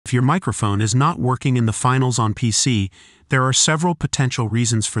If your microphone is not working in the finals on PC, there are several potential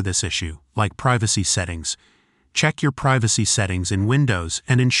reasons for this issue, like privacy settings. Check your privacy settings in Windows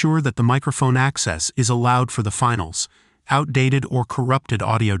and ensure that the microphone access is allowed for the finals. Outdated or corrupted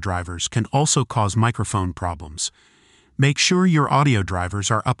audio drivers can also cause microphone problems. Make sure your audio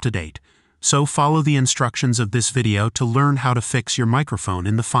drivers are up to date, so follow the instructions of this video to learn how to fix your microphone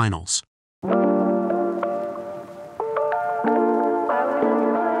in the finals.